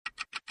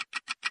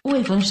O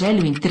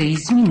Evangelho em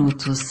 3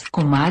 minutos,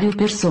 com Mário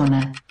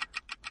Persona.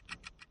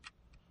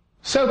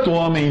 Certo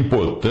homem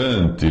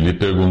importante lhe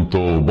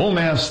perguntou: Bom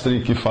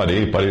mestre, que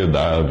farei para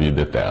herdar a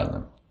vida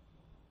eterna?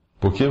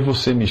 Por que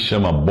você me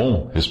chama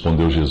bom?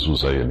 Respondeu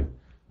Jesus a ele.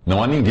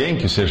 Não há ninguém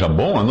que seja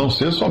bom a não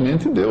ser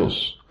somente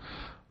Deus.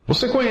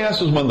 Você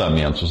conhece os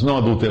mandamentos: não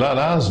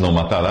adulterarás, não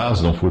matarás,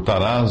 não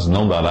furtarás,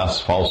 não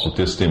darás falso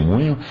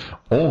testemunho,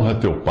 honra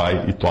teu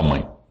pai e tua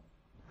mãe.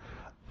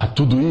 A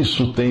tudo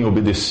isso tenho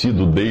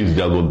obedecido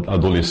desde a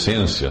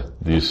adolescência,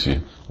 disse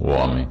o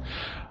homem.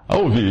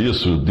 Ao ouvir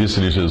isso,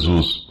 disse-lhe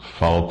Jesus: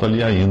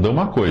 falta-lhe ainda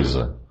uma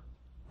coisa.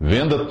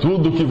 Venda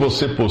tudo o que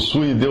você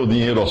possui e dê o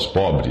dinheiro aos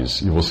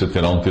pobres, e você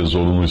terá um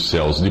tesouro nos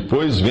céus.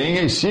 Depois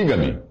venha e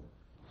siga-me.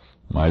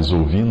 Mas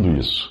ouvindo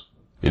isso,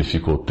 ele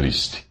ficou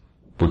triste,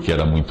 porque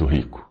era muito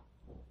rico.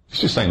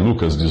 Isso está em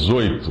Lucas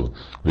 18,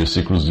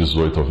 versículos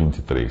 18 ao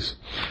 23.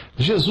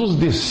 Jesus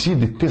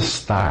decide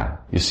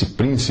testar esse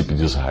príncipe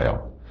de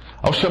Israel.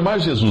 Ao chamar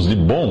Jesus de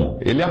bom,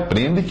 ele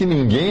aprende que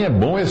ninguém é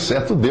bom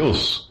exceto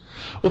Deus.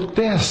 O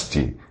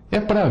teste é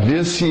para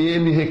ver se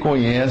ele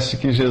reconhece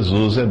que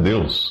Jesus é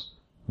Deus.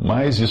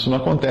 Mas isso não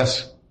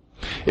acontece.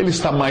 Ele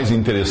está mais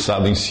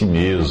interessado em si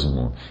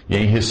mesmo e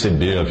em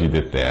receber a vida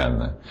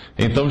eterna.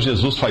 Então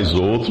Jesus faz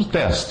outro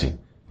teste.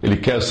 Ele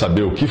quer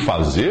saber o que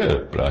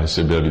fazer para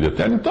receber a vida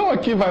eterna. Então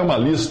aqui vai uma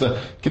lista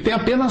que tem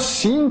apenas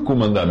 5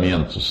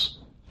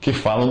 mandamentos que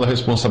falam da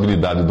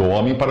responsabilidade do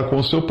homem para com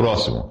o seu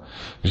próximo.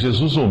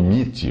 Jesus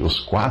omite os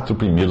 4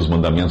 primeiros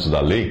mandamentos da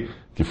lei,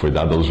 que foi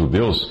dada aos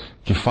judeus,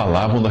 que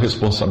falavam da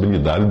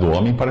responsabilidade do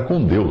homem para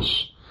com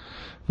Deus.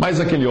 Mas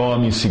aquele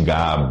homem se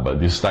gaba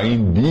de estar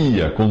em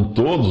dia com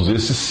todos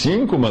esses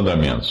 5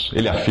 mandamentos.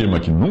 Ele afirma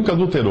que nunca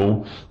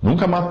adulterou,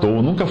 nunca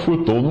matou, nunca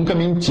furtou, nunca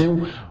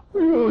mentiu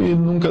e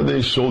nunca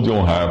deixou de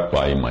honrar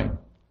pai e mãe.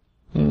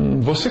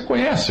 Você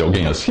conhece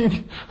alguém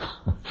assim?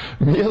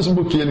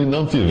 Mesmo que ele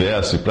não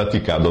tivesse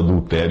praticado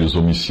adultérios,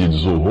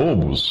 homicídios ou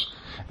roubos,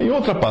 em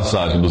outra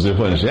passagem dos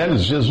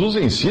Evangelhos, Jesus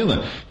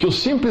ensina que o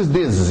simples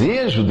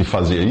desejo de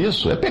fazer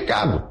isso é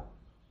pecado.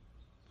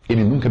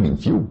 Ele nunca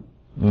mentiu?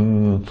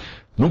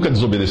 Nunca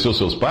desobedeceu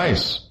seus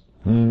pais?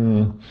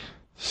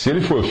 Se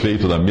ele for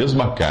feito da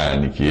mesma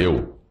carne que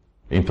eu,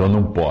 então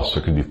não posso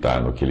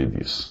acreditar no que ele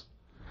diz.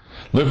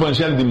 No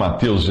Evangelho de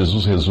Mateus,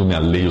 Jesus resume a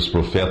lei e os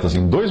profetas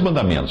em 2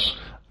 mandamentos.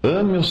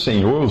 Ame o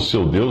Senhor, o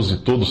seu Deus, de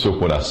todo o seu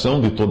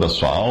coração, de toda a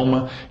sua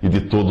alma e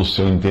de todo o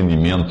seu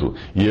entendimento.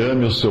 E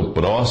ame o seu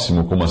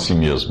próximo como a si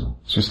mesmo.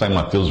 Isso está em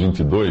Mateus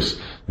 22,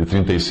 de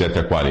 37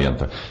 a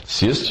 40.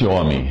 Se este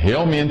homem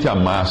realmente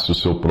amasse o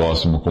seu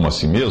próximo como a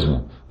si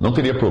mesmo, não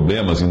teria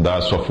problemas em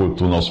dar sua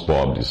fortuna aos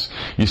pobres.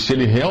 E se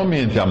ele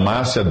realmente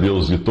amasse a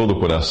Deus de todo o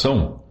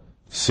coração,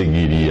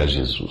 seguiria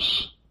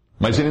Jesus.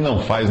 Mas ele não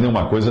faz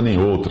nenhuma coisa nem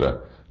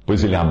outra,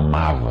 pois ele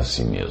amava a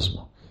si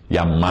mesmo e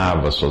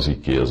amava suas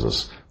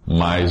riquezas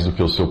mais do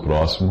que o seu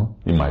próximo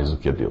e mais do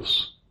que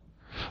Deus.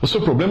 O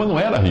seu problema não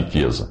era a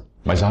riqueza,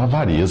 mas a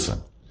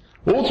avareza.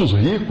 Outros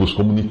ricos,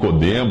 como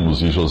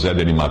Nicodemos e José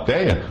de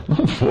Arimateia,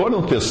 não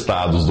foram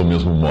testados do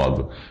mesmo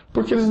modo,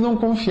 porque eles não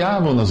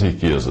confiavam nas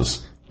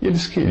riquezas e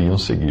eles queriam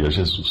seguir a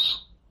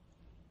Jesus.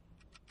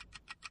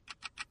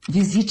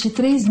 Visite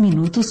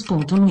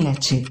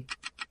 3minutos.net.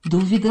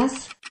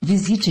 Dúvidas?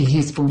 Visite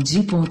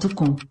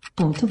respondi.com.br.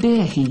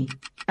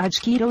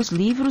 Adquira os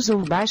livros ou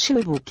baixe o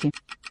e-book.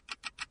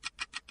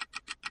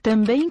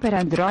 Também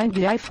para Android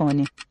e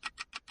iPhone.